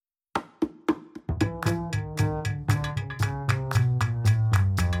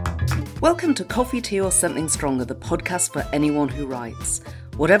Welcome to Coffee, Tea or Something Stronger, the podcast for anyone who writes.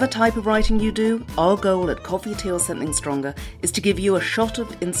 Whatever type of writing you do, our goal at Coffee, Tea or Something Stronger is to give you a shot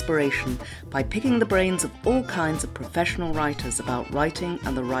of inspiration by picking the brains of all kinds of professional writers about writing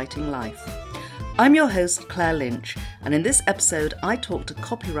and the writing life. I'm your host, Claire Lynch, and in this episode I talk to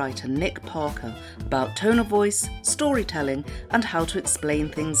copywriter Nick Parker about tone of voice, storytelling, and how to explain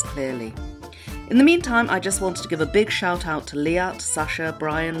things clearly. In the meantime, I just wanted to give a big shout out to Liat, Sasha,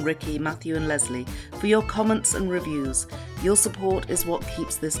 Brian, Ricky, Matthew and Leslie for your comments and reviews. Your support is what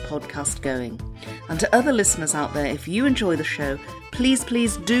keeps this podcast going. And to other listeners out there, if you enjoy the show, please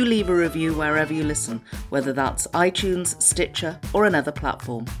do leave a review wherever you listen, whether that's iTunes, Stitcher or another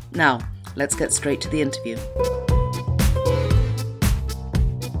platform. Now, let's get straight to the interview.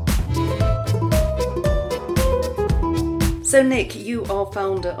 So Nick, you are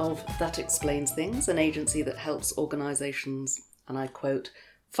founder of That Explains Things, an agency that helps organisations, and I quote,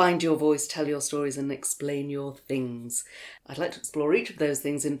 find your voice, tell your stories and explain your things. I'd like to explore each of those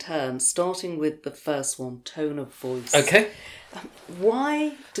things in turn, starting with the first one, tone of voice. Okay.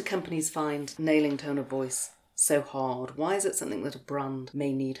 Why do companies find nailing tone of voice so hard? Why is it something that a brand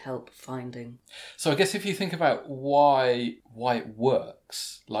may need help finding? So I guess if you think about why it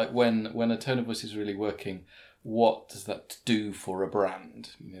works, like when a tone of voice is really working, what does that do for a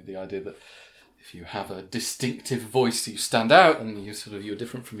brand? You know, the idea that if you have a distinctive voice, you stand out and you're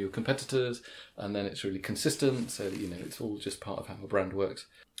different from your competitors, and then it's really consistent. So, you know, it's all just part of how a brand works.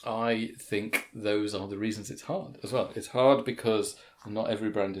 I think those are the reasons it's hard as well. It's hard because not every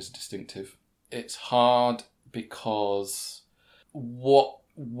brand is distinctive. It's hard because what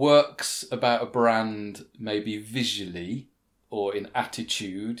works about a brand maybe visually or in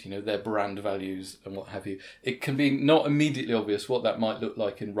attitude, you know, their brand values and what have you, it can be not immediately obvious what that might look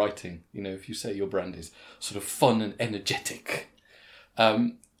like in writing. You know, if you say your brand is sort of fun and energetic,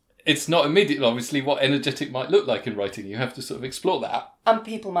 it's not immediately obviously what energetic might look like in writing. You have to sort of explore that. And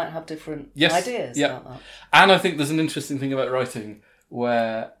people might have different ideas about that. And I think there's an interesting thing about writing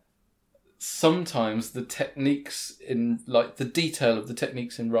where sometimes the techniques in, like the detail of the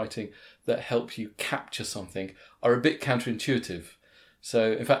techniques in writing that help you capture something are a bit counterintuitive.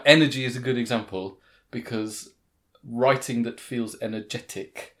 So, in fact, energy is a good example because writing that feels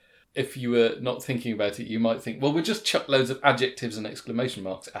energetic, if you were not thinking about it, you might think, well, we'll just chuck loads of adjectives and exclamation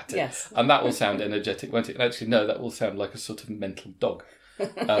marks at it. Yes. And that will sound energetic, won't it? And actually, no, that will sound like a sort of mental dog.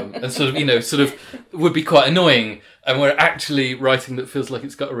 And sort of would be quite annoying. And where actually writing that feels like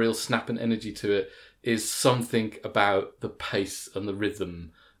it's got a real snap and energy to it is something about the pace and the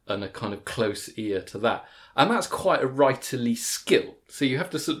rhythm and a kind of close ear to that. And that's quite a writerly skill. So you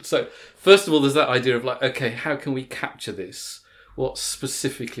have to so first of all, there's that idea of like, okay, how can we capture this? What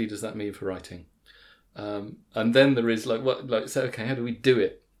specifically does that mean for writing? And then there is okay, how do we do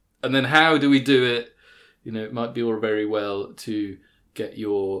it? And then how do we do it? You know, it might be all very well to get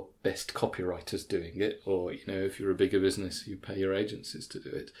your best copywriters doing it, or, you know, if you're a bigger business, you pay your agencies to do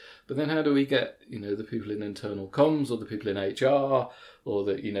it. But then how do we get, you know, the people in internal comms or the people in HR or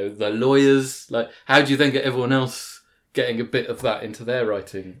the, you know, the lawyers? Like, how do you then get everyone else getting a bit of that into their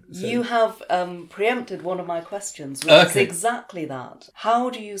writing? So, you have preempted one of my questions, which is exactly that. How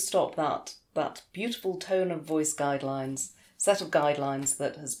do you stop that beautiful tone of voice set of guidelines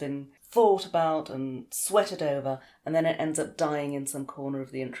that has been thought about and sweated over, and then it ends up dying in some corner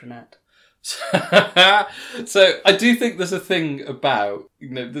of the intranet? So I do think there's a thing about, you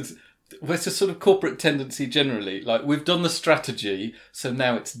know, there's a sort of corporate tendency generally, like we've done the strategy, so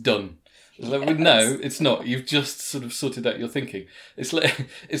now it's done. Like, yes. No, it's not. You've just sort of sorted out your thinking. It's like,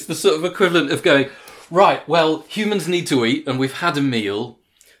 it's the sort of equivalent of going, right, well, humans need to eat and we've had a meal,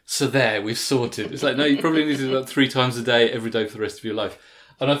 so there, we've sorted. It's like, no, you probably need to do that 3 times a day, every day for the rest of your life.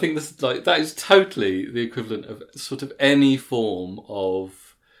 And I think that is totally the equivalent of sort of any form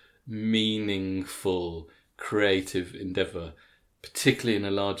of meaningful, creative endeavour, particularly in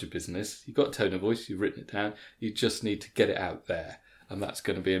a larger business. You've got tone of voice, you've written it down, you just need to get it out there. And that's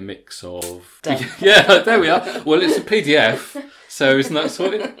going to be a mix of... Yeah, there we are. Well, it's a PDF, so isn't that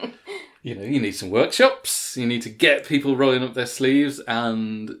sorted? You know, you need some workshops, you need to get people rolling up their sleeves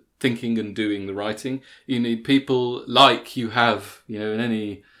and thinking and doing the writing. You need people like you have, you know,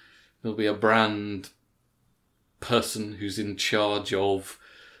 there'll be a brand person who's in charge of,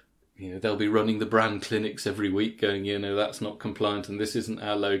 you know, they'll be running the brand clinics every week going, you know, that's not compliant and this isn't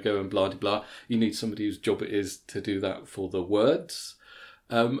our logo and blah, blah, blah. You need somebody whose job it is to do that for the words.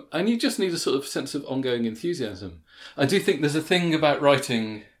 And you just need a sort of sense of ongoing enthusiasm. I do think there's a thing about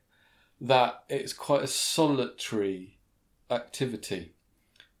writing that it's quite a solitary activity.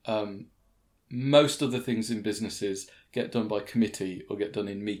 most other things in businesses get done by committee or get done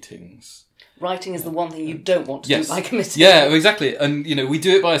in meetings. Writing is the one thing you don't want to do by committee. Yeah, exactly. And, we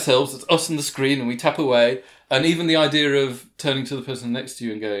do it by ourselves. It's us on the screen and we tap away. And even the idea of turning to the person next to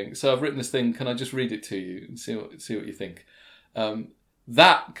you and going, so I've written this thing, can I just read it to you and see what you think?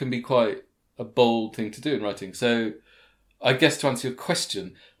 That can be quite a bold thing to do in writing. So I guess to answer your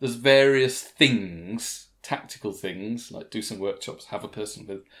question, there's various things, tactical things, like do some workshops, have a person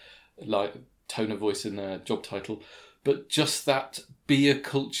with like tone of voice in their job title, but just that be a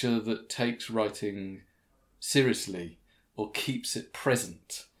culture that takes writing seriously or keeps it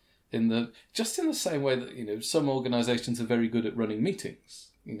present in the same way that, some organisations are very good at running meetings,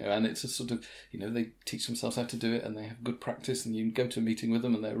 and it's a sort of, they teach themselves how to do it and they have good practice and you can go to a meeting with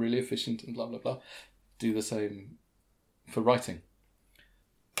them and they're really efficient and blah, blah, blah. Do the same for writing.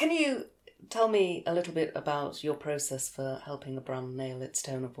 Can you tell me a little bit about your process for helping a brand nail its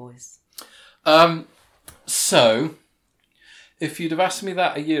tone of voice? So, if you'd have asked me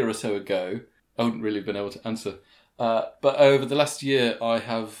that a year or so ago, I wouldn't really have been able to answer. But over the last year,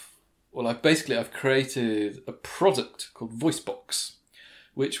 I've created a product called VoiceBox,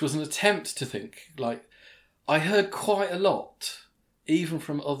 which was an attempt to think, I heard quite a lot, even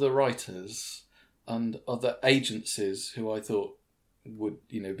from other writers and other agencies who I thought would,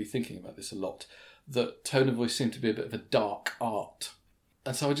 be thinking about this a lot, that tone of voice seemed to be a bit of a dark art.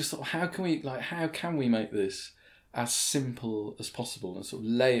 And so I just thought, how can we make this as simple as possible and sort of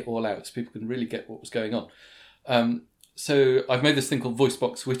lay it all out so people can really get what was going on? So I've made this thing called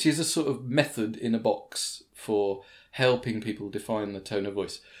VoiceBox, which is a sort of method in a box for helping people define the tone of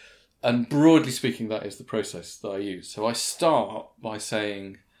voice. And broadly speaking, that is the process that I use. So I start by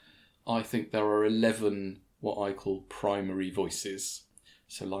saying, I think there are 11 what I call primary voices.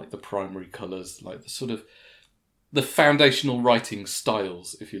 So like the primary colours, like the sort of the foundational writing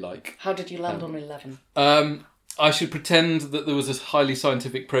styles, if you like. How did you land on 11? I should pretend that there was a highly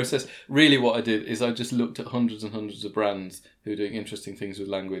scientific process. Really what I did is I just looked at hundreds and hundreds of brands who are doing interesting things with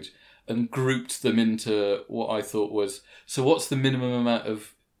language and grouped them into what I thought was, so what's the minimum amount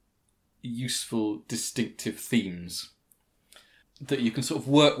of useful, distinctive themes that you can sort of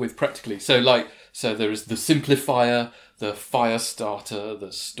work with practically. So there is the simplifier, the fire starter,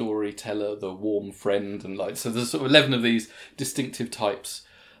 the storyteller, the warm friend, and so there's sort of 11 of these distinctive types.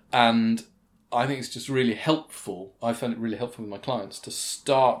 And I think it's just really helpful. I found it really helpful with my clients to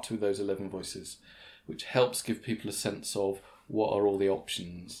start with those 11 voices, which helps give people a sense of what are all the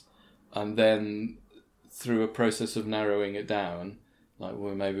options. And then through a process of narrowing it down,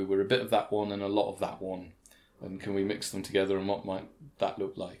 maybe we're a bit of that one and a lot of that one. And can we mix them together and what might that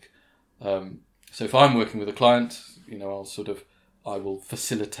look like? So if I'm working with a client, I will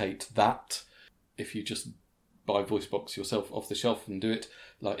facilitate that. If you just buy VoiceBox yourself off the shelf and do it,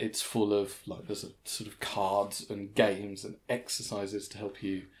 it's full of, there's a sort of cards and games and exercises to help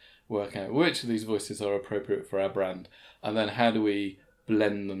you work out which of these voices are appropriate for our brand. And then how do we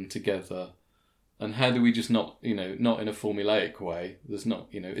blend them together? And how do we just not in a formulaic way? There's not,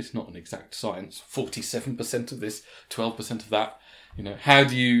 it's not an exact science. 47% of this, 12% of that. How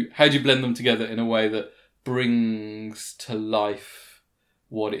do you blend them together in a way that brings to life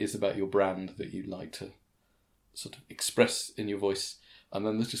what it is about your brand that you'd like to sort of express in your voice? And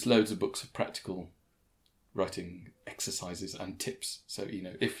then there's just loads of books of practical writing exercises and tips. So,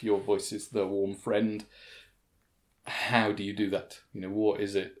 if your voice is the warm friend, how do you do that? What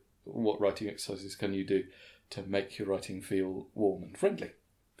is it? What writing exercises can you do to make your writing feel warm and friendly?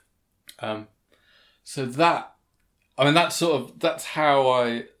 So that's how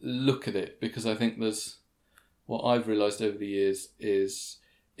I look at it, because I think there's what I've realised over the years is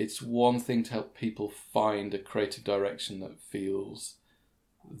it's one thing to help people find a creative direction that feels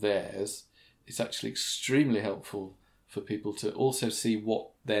theirs. It's actually extremely helpful for people to also see what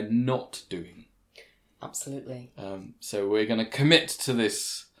they're not doing. Absolutely. So we're going to commit to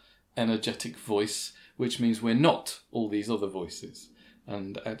this energetic voice, which means we're not all these other voices.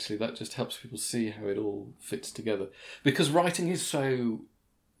 And actually that just helps people see how it all fits together. Because writing is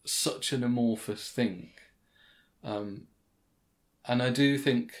such an amorphous thing. And I do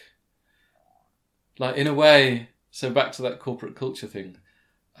think, in a way, so back to that corporate culture thing,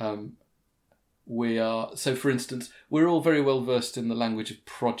 for instance, we're all very well versed in the language of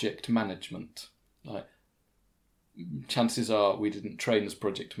project management. Chances are we didn't train as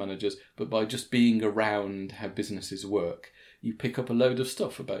project managers, but by just being around how businesses work, you pick up a load of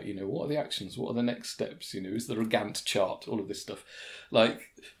stuff about, what are the actions, what are the next steps, is there a Gantt chart, all of this stuff.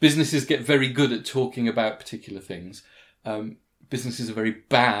 Businesses get very good at talking about particular things. Businesses are very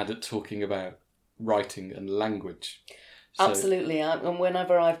bad at talking about writing and language. So, Absolutely. And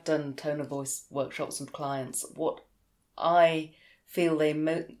whenever I've done tone of voice workshops with clients, what I feel they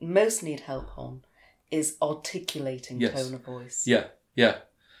most need help on is articulating tone of voice. Yeah, yeah.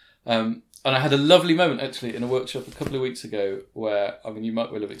 And I had a lovely moment actually in a workshop a couple of weeks ago where, I mean, you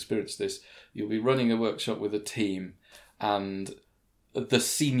might well have experienced this. You'll be running a workshop with a team and the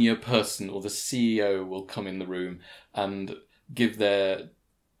senior person or the CEO will come in the room and give their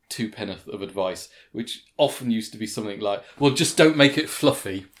two penneth of advice, which often used to be something like, well, just don't make it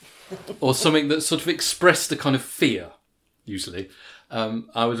fluffy, or something that sort of expressed a kind of fear, usually.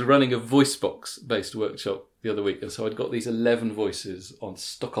 I was running a voice box based workshop the other week, and so I'd got these 11 voices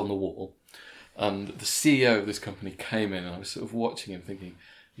stuck on the wall, and the CEO of this company came in, and I was sort of watching him thinking,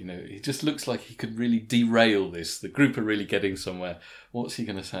 you know, he just looks like he could really derail this. The group are really getting somewhere. What's he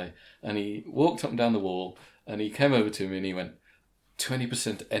going to say? And he walked up and down the wall, and he came over to me and he went,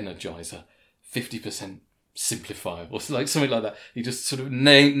 20% energizer, 50% simplifier, or like something like that. He just sort of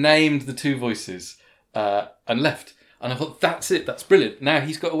named the two voices and left. And I thought, that's it, that's brilliant. Now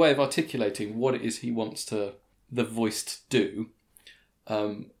he's got a way of articulating what it is he wants the voice to do,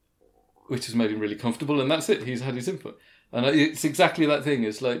 which has made him really comfortable, and that's it, he's had his input. And it's exactly that thing,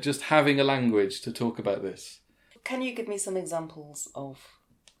 it's like just having a language to talk about this. Can you give me some examples of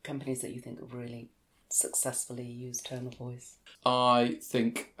companies that you think have really successfully used tone of voice? I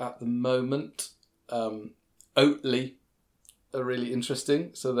think at the moment, Oatly are really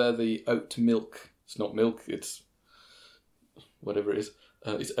interesting. So they're the oat milk. It's not milk, it's whatever it is.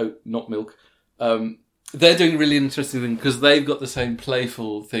 It's oat, not milk. They're doing a really interesting thing because they've got the same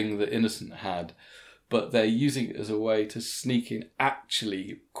playful thing that Innocent had, but they're using it as a way to sneak in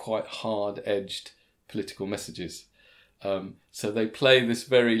actually quite hard-edged political messages. So they play this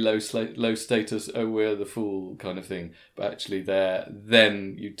very low status, oh, we're the fool kind of thing. But actually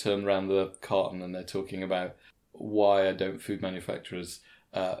then you turn around the carton and they're talking about why don't food manufacturers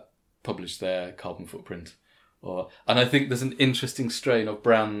publish their carbon footprint. And I think there's an interesting strain of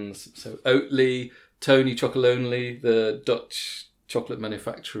brands. So Oatly, Tony Chocolonely, the Dutch chocolate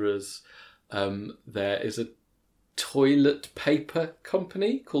manufacturers. There is a toilet paper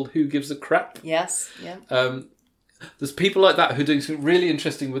company called Who Gives a Crap? Yes, yeah. There's people like that who are doing something really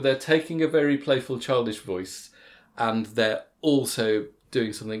interesting where they're taking a very playful, childish voice and they're also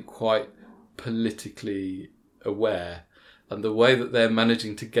doing something quite politically aware. And the way that they're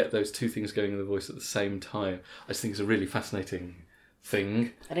managing to get those two things going in the voice at the same time, I just think is a really fascinating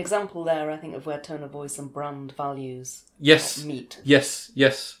thing. An example there, I think, of where tone of voice and brand values meet. Yes.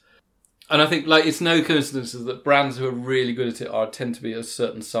 And I think it's no coincidence that brands who are really good at it tend to be a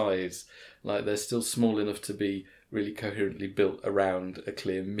certain size. Like they're still small enough to be really coherently built around a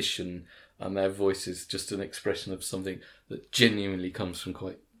clear mission, and their voice is just an expression of something that genuinely comes from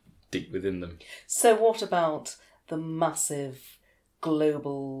quite deep within them. So what about the massive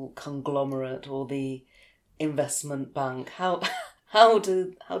global conglomerate or the investment bank? How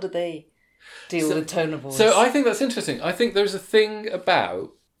do they deal with tone of voice? So I think that's interesting. I think there's a thing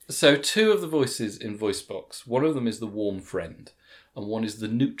about... So two of the voices in VoiceBox, one of them is the warm friend and one is the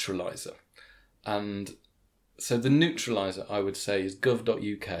neutraliser. And so the neutraliser, I would say, is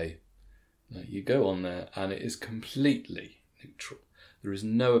gov.uk. Now, you go on there and it is completely neutral. There is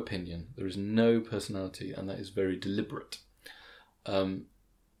no opinion, there is no personality, and that is very deliberate. And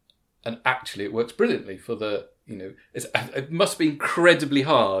actually it works brilliantly for the, it must be incredibly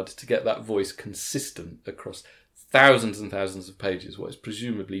hard to get that voice consistent across thousands and thousands of pages, what is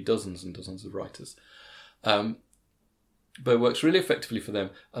presumably dozens and dozens of writers. But it works really effectively for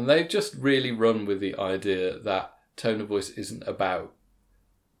them. And they've just really run with the idea that tone of voice isn't about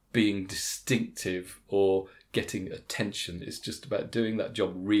being distinctive or getting attention. It's just about doing that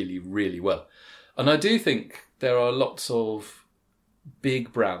job really, really well. And I do think there are lots of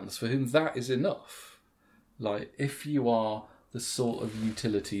big brands for whom that is enough. Like, if you are the sort of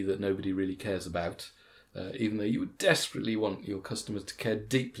utility that nobody really cares about, even though you would desperately want your customers to care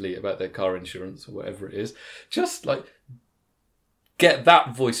deeply about their car insurance or whatever it is, just get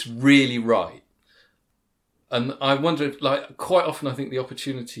that voice really right. And I wonder if, quite often I think the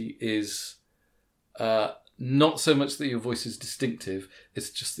opportunity is not so much that your voice is distinctive, it's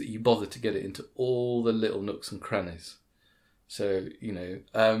just that you bother to get it into all the little nooks and crannies. So,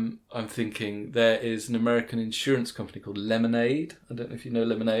 I'm thinking there is an American insurance company called Lemonade. I don't know if you know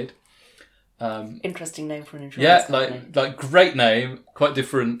Lemonade. Interesting name for an insurance company. Yeah, great name, quite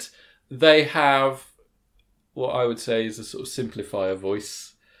different. They have what I would say is a sort of simplifier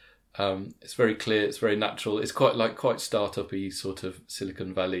voice. It's very clear, it's very natural. It's quite startup-y, sort of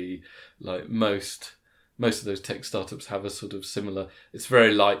Silicon Valley, like most most of those tech startups have a sort of similar. It's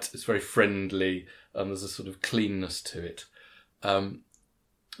very light, it's very friendly, and there's a sort of cleanness to it.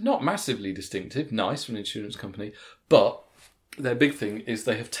 Not massively distinctive, nice for an insurance company, but their big thing is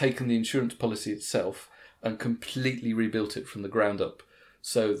they have taken the insurance policy itself and completely rebuilt it from the ground up.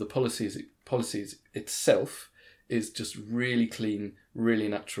 So the policies itself is just really clean, really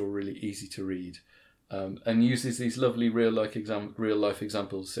natural, really easy to read, and uses these lovely real life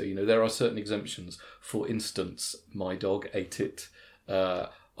examples. So there are certain exemptions. For instance, my dog ate it.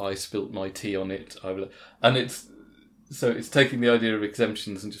 I spilt my tea on it. And it's taking the idea of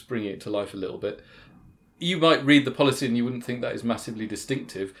exemptions and just bringing it to life a little bit. You might read the policy and you wouldn't think that is massively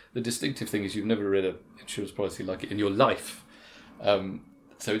distinctive. The distinctive thing is you've never read an insurance policy like it in your life.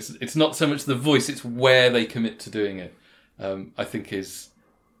 So it's not so much the voice, it's where they commit to doing it. I think is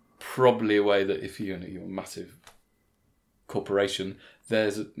probably a way that if you're a massive corporation,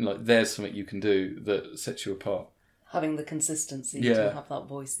 there's something you can do that sets you apart. Having the consistency to have that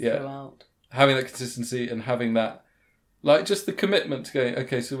voice throughout. Having that consistency and having that, just the commitment to going,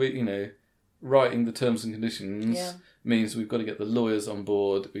 okay, so we, writing the terms and conditions means we've got to get the lawyers on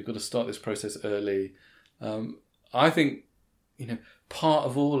board. We've got to start this process early. I think, part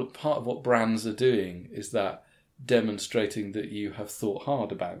of what brands are doing is that demonstrating that you have thought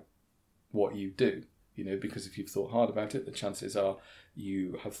hard about what you do. Because if you've thought hard about it, the chances are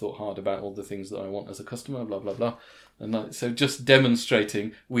you have thought hard about all the things that I want as a customer, blah, blah, blah. And so just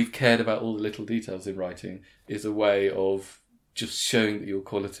demonstrating we've cared about all the little details in writing is a way of just showing that you're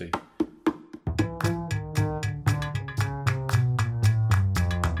quality.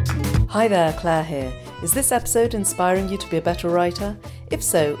 Hi there, Claire here. Is this episode inspiring you to be a better writer? If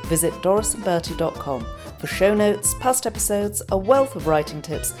so, visit dorisandbertie.com for show notes, past episodes, a wealth of writing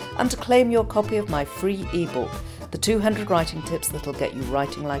tips, and to claim your copy of my free ebook, The 200 Writing Tips That'll Get You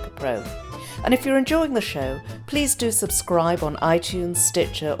Writing Like a Pro. And if you're enjoying the show, please do subscribe on iTunes,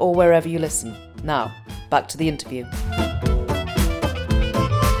 Stitcher, or wherever you listen. Now, back to the interview.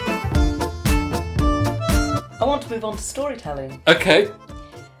 I want to move on to storytelling. Okay.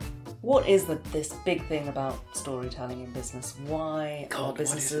 What is this big thing about storytelling in business? Why are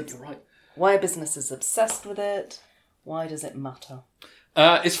businesses obsessed with it? Why does it matter?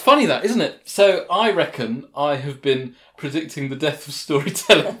 It's funny that, isn't it? So I reckon I have been predicting the death of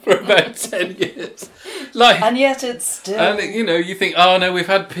storytelling for about 10 years. And yet it's still... And, you think, oh no, we've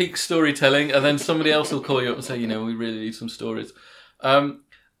had peak storytelling, and then somebody else will call you up and say, we really need some stories.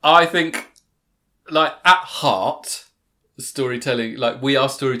 I think, at heart... storytelling, we are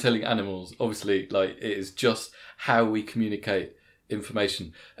storytelling animals. Obviously, it is just how we communicate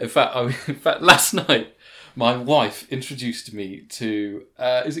information. In fact, last night my wife introduced me to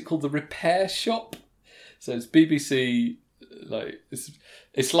is it called The Repair Shop? So it's BBC.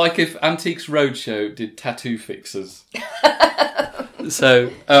 It's like if Antiques Roadshow did tattoo fixers. So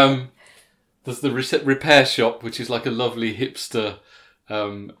there's the Repair Shop, which is like a lovely hipster.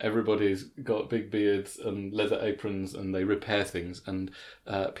 Everybody's got big beards and leather aprons and they repair things, and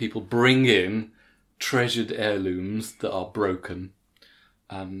people bring in treasured heirlooms that are broken,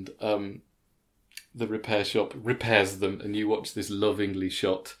 and the Repair Shop repairs them, and you watch this lovingly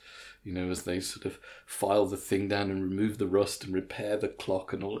shot, as they sort of file the thing down and remove the rust and repair the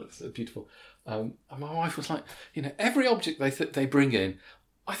clock and all that. It's beautiful. And my wife was like, every object they bring in,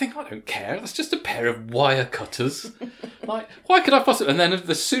 I think I don't care. That's just a pair of wire cutters. Why could I possibly... And then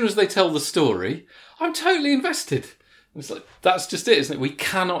as soon as they tell the story, I'm totally invested. It's that's just it, isn't it? We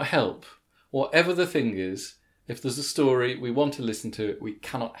cannot help. Whatever the thing is, if there's a story, we want to listen to it, we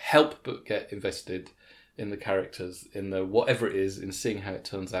cannot help but get invested in the characters, in the whatever it is, in seeing how it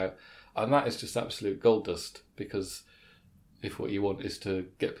turns out. And that is just absolute gold dust, because if what you want is to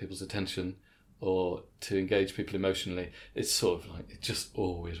get people's attention or to engage people emotionally, it's sort of it just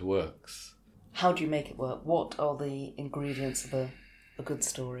always works. How do you make it work? What are the ingredients of a good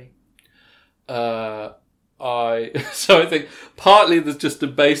story? So I think partly there's just a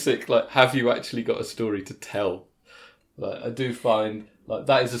basic, have you actually got a story to tell? I do find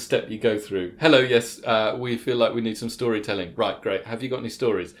that is a step you go through. Hello, yes, we feel like we need some storytelling. Right, great. Have you got any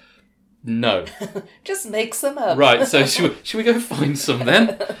stories? No. Just make some up. Right, so should we go find some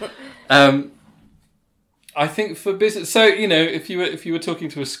then? I think for business, so if you were talking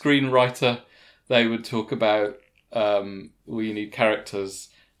to a screenwriter, they would talk about you need characters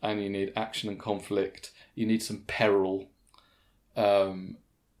and you need action and conflict. You need some peril. I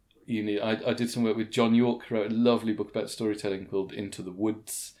did some work with John York, who wrote a lovely book about storytelling called Into the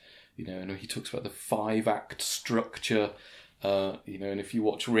Woods. And he talks about the 5-act structure. And if you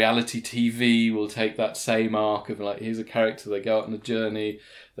watch reality TV, we'll take that same arc of like, here's a character, they go out on a journey,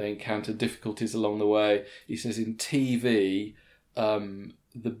 they encounter difficulties along the way. He says in TV,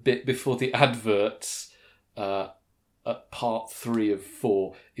 the bit before the adverts, at part 3 of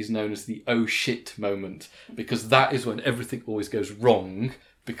 4 is known as the oh shit moment, because that is when everything always goes wrong,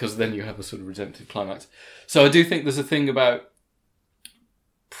 because then you have a sort of redemptive climax. So I do think there's a thing about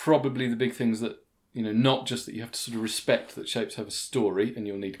probably the big things that, not just that you have to sort of respect that shapes have a story and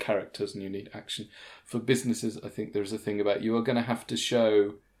you'll need characters and you need action. For businesses, I think there's a thing about you are going to have to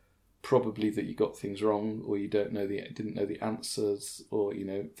show probably that you got things wrong, or you didn't know the answers, or,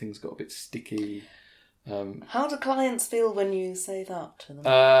 things got a bit sticky. How do clients feel when you say that to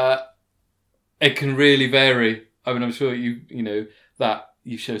them? It can really vary. I mean, I'm sure that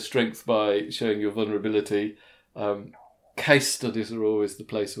you show strength by showing your vulnerability. Case studies are always the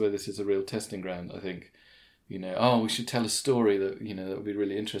place where this is a real testing ground, I think. We should tell a story that, that would be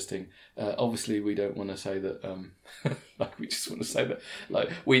really interesting. Obviously, we don't want to say that, we just want to say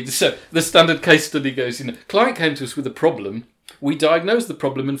that, so the standard case study goes, client came to us with a problem, we diagnosed the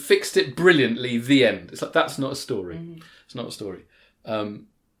problem and fixed it brilliantly, the end. It's like, that's not a story. Mm. It's not a story.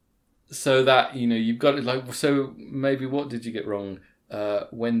 So that, you've got it so maybe what did you get wrong?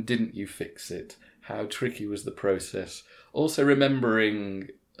 When didn't you fix it? How tricky was the process? Also remembering,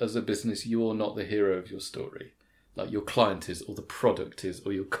 as a business, you're not the hero of your story. Like your client is, or the product is,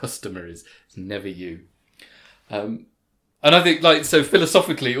 or your customer is. It's never you. And I think, so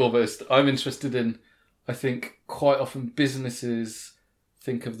philosophically almost, I'm interested in, I think quite often businesses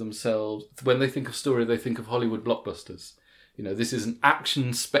think of themselves, when they think of story, they think of Hollywood blockbusters. This is an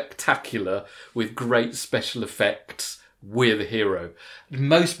action spectacular with great special effects. We're the hero.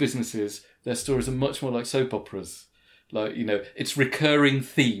 Most businesses, their stories are much more like soap operas. It's recurring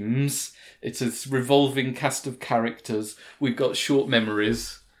themes. It's a revolving cast of characters. We've got short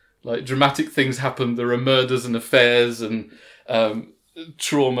memories. Dramatic things happen. There are murders and affairs and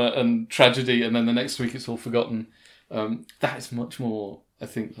trauma and tragedy, and then the next week it's all forgotten. That is much more, I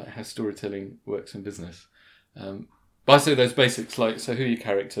think, like how storytelling works in business. But I say those basics, so who are your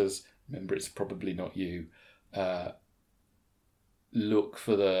characters? Remember, it's probably not you. Look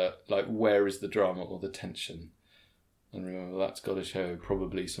for the, where is the drama or the tension? And remember, that's got to show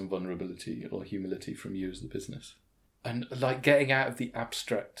probably some vulnerability or humility from you as the business. And getting out of the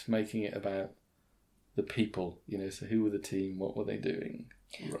abstract, making it about the people, so who were the team, what were they doing?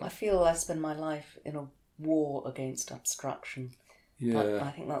 Right. I feel I spend my life in a war against abstraction. Yeah.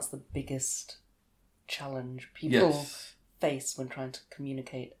 I think that's the biggest challenge people face when trying to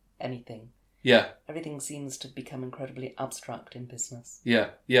communicate anything. Yeah. Everything seems to become incredibly abstract in business.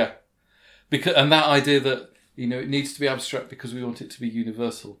 Yeah. And that idea that, it needs to be abstract because we want it to be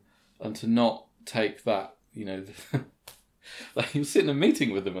universal, and to not take that, you'll sit in a meeting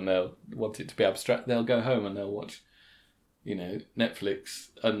with them and they'll want it to be abstract. They'll go home and they'll watch, Netflix,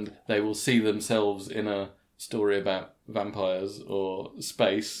 and they will see themselves in a story about vampires or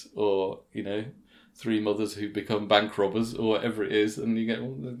space or, 3 mothers who become bank robbers or whatever it is. And you get,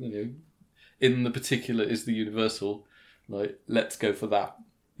 in the particular is the universal. Let's go for that.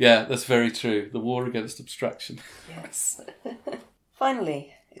 Yeah, that's very true. The war against abstraction. Yes.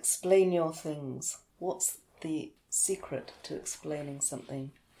 Finally, explain your things. What's the secret to explaining something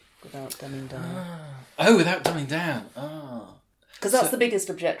without dumbing down? Without dumbing down. Because that's the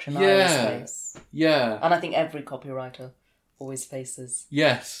biggest objection I always face. Yeah. And I think every copywriter always faces.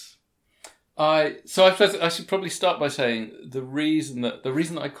 Yes. I should probably start by saying the reason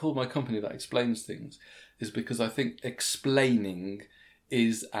that I call my company That Explains Things is because I think explaining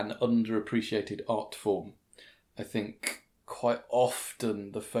is an underappreciated art form. I think quite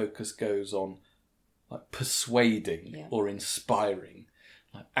often the focus goes on persuading or inspiring.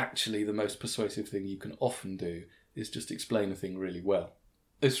 Actually, the most persuasive thing you can often do is just explain a thing really well.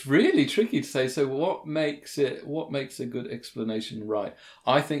 It's really tricky to say, so what makes a good explanation right?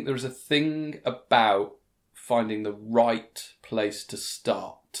 I think there's a thing about finding the right place to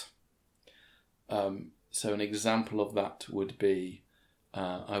start. So an example of that would be,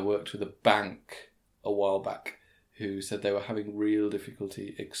 I worked with a bank a while back who said they were having real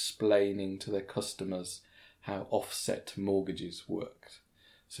difficulty explaining to their customers how offset mortgages worked.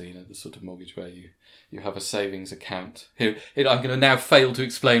 So, the sort of mortgage where you have a savings account. Here, I'm going to now fail to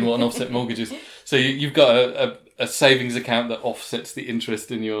explain what an offset mortgage is. So you've got a savings account that offsets the interest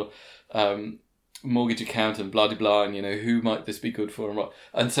in your mortgage account and blah, blah, blah, and, who might this be good for and what.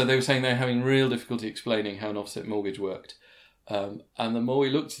 And so they were saying they're having real difficulty explaining how an offset mortgage worked. And the more we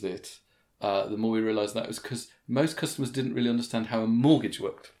looked at it, the more we realised that was because most customers didn't really understand how a mortgage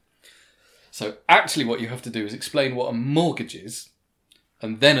worked. So actually what you have to do is explain what a mortgage is,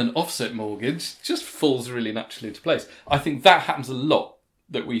 and then an offset mortgage just falls really naturally into place. I think that happens a lot,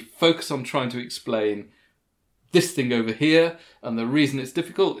 that we focus on trying to explain this thing over here, and the reason it's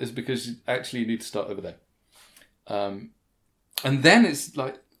difficult is because actually you need to start over there. And then it's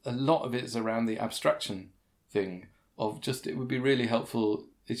like a lot of it is around the abstraction thing of just, it would be really helpful.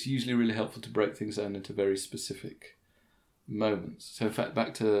 It's usually really helpful to break things down into very specific moments. So in fact,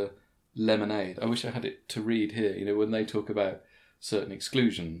 back to Lemonade, I wish I had it to read here, you know, when they talk about certain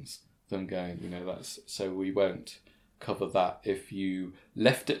exclusions, them going, you know, that's, so we won't cover that if you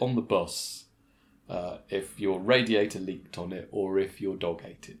left it on the bus, if your radiator leaked on it, or if your dog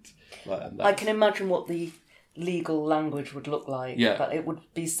ate it. I can imagine what the legal language would look like, but it would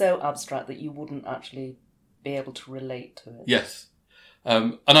be so abstract that you wouldn't actually be able to relate to it. Yes.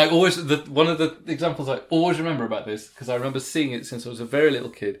 And I always, one of the examples I always remember about this, because I remember seeing it since I was a very little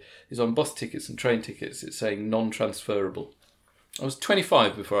kid, is on bus tickets and train tickets, it's saying non-transferable. I was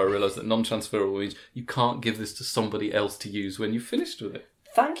 25 before I realised that non-transferable means you can't give this to somebody else to use when you've finished with it.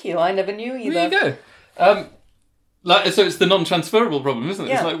 Thank you, I never knew either. There you go. So it's the non-transferable problem, isn't it?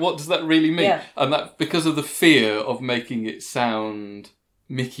 Yeah. It's like, what does that really mean? Yeah. And that, because of the fear of making it sound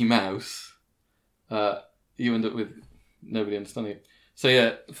Mickey Mouse, you end up with nobody understanding it. So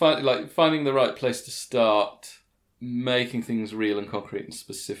yeah, finding the right place to start, making things real and concrete and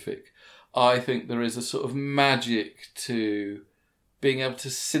specific. I think there is a sort of magic to being able to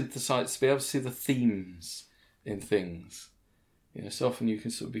synthesize, to be able to see the themes in things. You know, so often you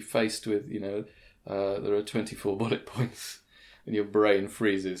can sort of be faced with, you know, there are 24 bullet points and your brain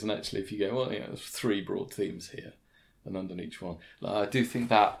freezes. And actually, if you go, well, you know, there's 3 broad themes here and underneath each one. I do think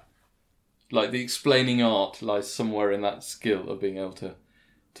that, like, the explaining art lies somewhere in that skill of being able to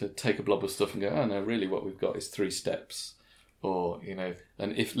take a blob of stuff and go, oh no, really what we've got is 3 steps. Or, you know,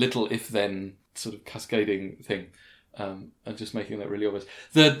 an if-then sort of cascading thing. And just making that really obvious.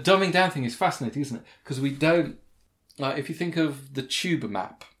 The dumbing down thing is fascinating, isn't it? Because we don't, like, if you think of the tuba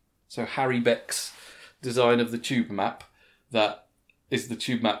map, so Harry Beck's design of the tuba map, that is the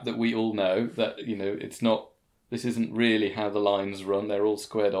tube map that we all know, that, you know, it's not, this isn't really how the lines run, they're all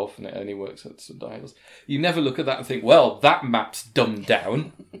squared off and it only works at some dials. You never look at that and think, well, that map's dumbed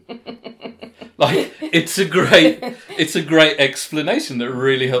down. Like, it's a great explanation that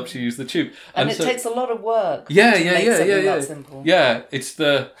really helps you use the tube. And it takes a lot of work to make something that simple. Yeah, it's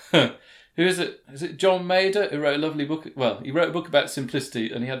the... Who is it? Is it John Maeder who wrote a lovely book? Well, he wrote a book about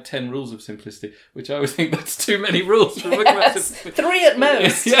simplicity and he had 10 rules of simplicity, which I always think that's too many rules for a book about simplicity. 3 at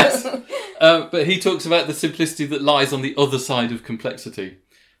most. Yes. But he talks about the simplicity that lies on the other side of complexity.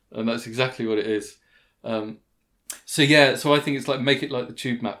 And that's exactly what it is. So I think it's like, make it like the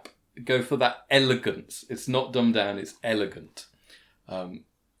tube map. Go for that elegance. It's not dumbed down, it's elegant.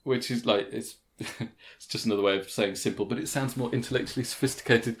 Which is like, it's just another way of saying simple, but it sounds more intellectually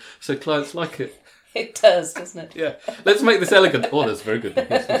sophisticated, so clients like it. It does, doesn't it? Yeah. Let's make this elegant. Oh, that's very good.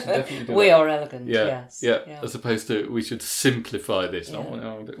 Yes, we should definitely do we that. are elegant, yes. Yeah. As opposed to, we should simplify this. Yeah.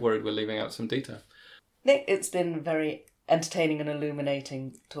 I'm a bit worried we're leaving out some detail. Nick, it's been very entertaining and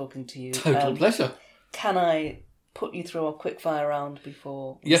illuminating talking to you. Total pleasure. Can I put you through a quick fire round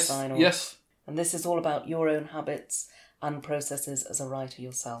before we sign off? Yes. And this is all about your own habits and processes as a writer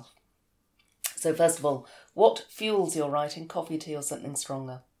yourself. So first of all, what fuels your writing? Coffee, tea, or something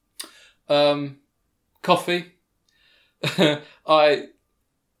stronger? Coffee. I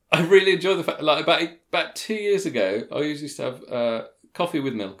really enjoy the fact, like, about 2 years ago, I used to have coffee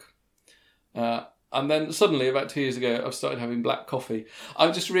with milk. And then suddenly, about 2 years ago, I've started having black coffee.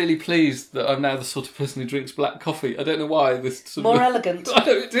 I'm just really pleased that I'm now the sort of person who drinks black coffee. I don't know why. This sort More elegant. I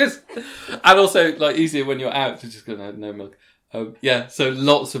know it is. And also, like, easier when you're out to just go, no milk. So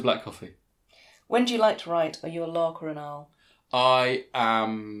lots of black coffee. When do you like to write? Are you a lark or an owl? I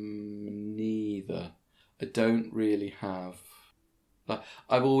am neither. I don't really have... Like,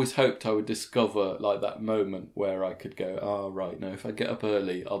 I've always hoped I would discover, like, that moment where I could go, if I get up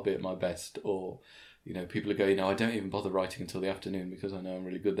early, I'll be at my best. Or, you know, people are going, I don't even bother writing until the afternoon because I know I'm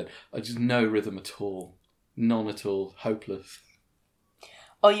really good then. I just no rhythm at all. None at all. Hopeless.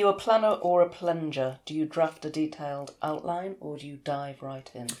 Are you a planner or a plunger? Do you draft a detailed outline or do you dive right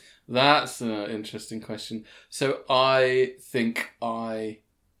in? That's an interesting question. So I think I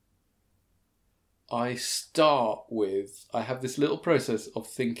start with, I have this little process of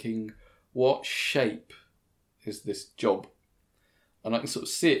thinking, what shape is this job? And I can sort of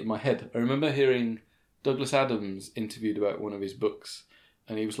see it in my head. I remember hearing Douglas Adams interviewed about one of his books,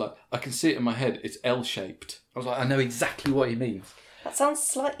 and he was like, I can see it in my head, it's L-shaped. I was like, I know exactly what he means. That sounds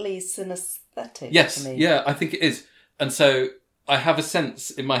slightly synesthetic to me. Yes, yeah, I think it is. And so I have a sense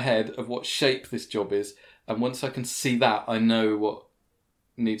in my head of what shape this job is, and once I can see that, I know what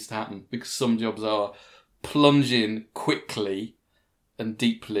needs to happen, because some jobs are plunge in quickly and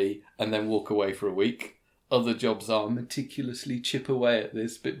deeply and then walk away for a week. Other jobs are meticulously chip away at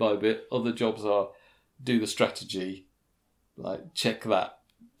this bit by bit. Other jobs are do the strategy, like check that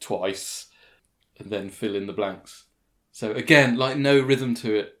twice and then fill in the blanks. So again, like no rhythm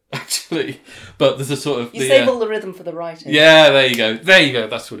to it actually, but there's a sort of... You save all the rhythm for the writing. Yeah, there you go,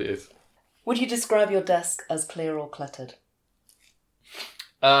 that's what it is. Would you describe your desk as clear or cluttered?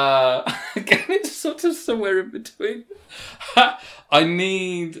 Again, it's sort of somewhere in between. I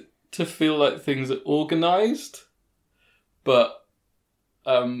need to feel like things are organised, but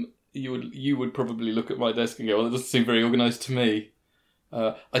you would probably look at my desk and go, well, it doesn't seem very organised to me.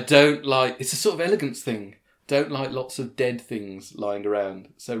 I don't like... It's a sort of elegance thing. Don't like lots of dead things lying around.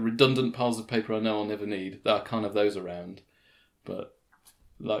 So redundant piles of paper I know I'll never need. There are kind of those around. But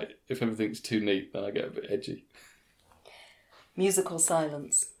like if everything's too neat, then I get a bit edgy. Music or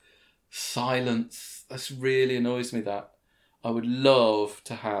silence? Silence. That really annoys me, that. I would love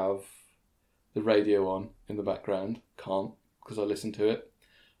to have the radio on in the background. Can't, because I listen to it.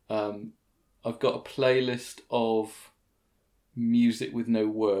 I've got a playlist of music with no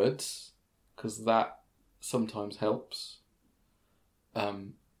words, because that sometimes helps.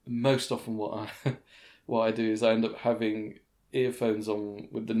 Most often what I do is I end up having earphones on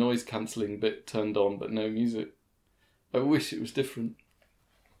with the noise cancelling bit turned on but no music. I wish it was different.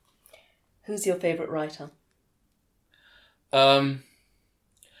 Who's your favourite writer?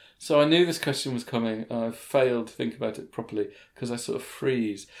 So I knew this question was coming. I failed to think about it properly because I sort of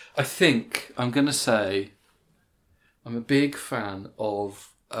freeze. I think I'm going to say I'm a big fan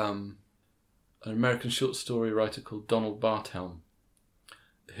of an American short story writer called Donald Barthelme,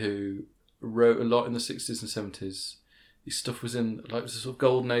 who wrote a lot in the 60s and 70s. His stuff was in like the sort of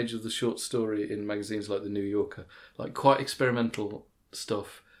golden age of the short story in magazines like The New Yorker, like quite experimental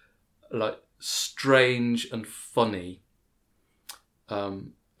stuff, like strange and funny.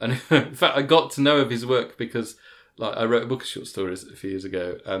 And in fact, I got to know of his work because like I wrote a book of short stories a few years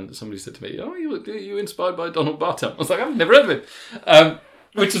ago, and somebody said to me, "Oh, you inspired by Donald Barthelme?" I was like, "I've never heard of him,"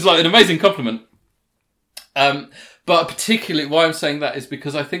 which was like an amazing compliment. But particularly why I'm saying that is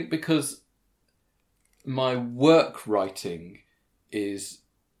because I think because my work writing is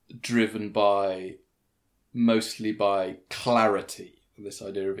driven mostly by clarity. This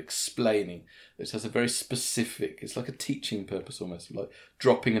idea of explaining. It has a very specific, it's like a teaching purpose almost, like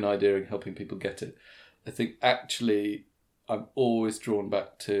dropping an idea and helping people get it. I think actually I'm always drawn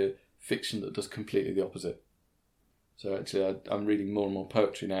back to fiction that does completely the opposite. So actually I'm reading more and more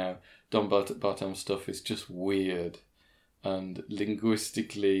poetry now. Don Barthelme's stuff is just weird and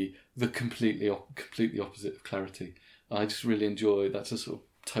linguistically the completely opposite of clarity. I just really enjoy, that's a sort of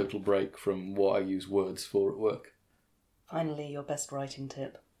total break from what I use words for at work. Finally, your best writing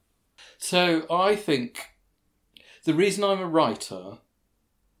tip. So I think the reason I'm a writer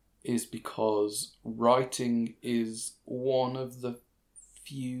is because writing is one of the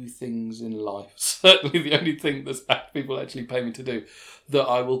few things in life, certainly the only thing that people actually pay me to do, that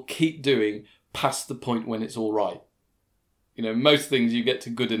I will keep doing past the point when it's all right. You know, most things you get to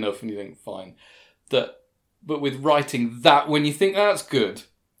good enough and you think, fine. But with writing, that when you think that's good,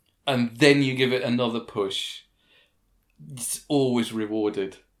 and then you give it another push, it's always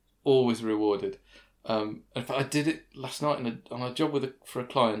rewarded. Always rewarded. In fact, I did it last night on a job for a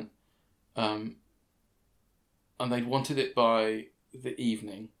client, and they'd wanted it by the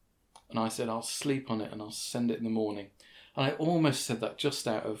evening, and I said I'll sleep on it and I'll send it in the morning. And I almost said that just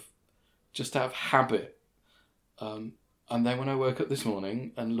out of habit. And then when I woke up this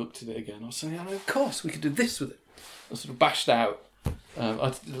morning and looked at it again, I was saying, of course, we could do this with it. I sort of bashed out.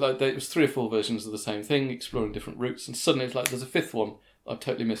 It was 3 or 4 versions of the same thing, exploring different routes, and suddenly it's like there's a 5th one I've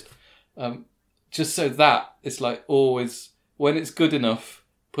totally missed. Just so that it's like always, when it's good enough,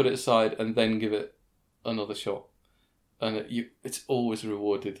 put it aside and then give it another shot. And it's always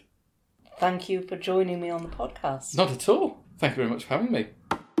rewarded. Thank you for joining me on the podcast. Not at all. Thank you very much for having me.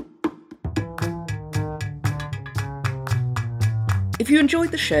 If you enjoyed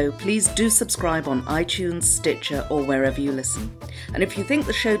the show, please do subscribe on iTunes, Stitcher, or wherever you listen. And if you think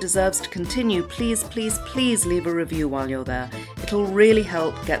the show deserves to continue, please, please, please leave a review while you're there. It'll really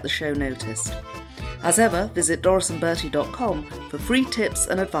help get the show noticed. As ever, visit dorisandbertie.com for free tips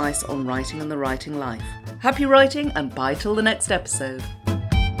and advice on writing and the writing life. Happy writing, and bye till the next episode.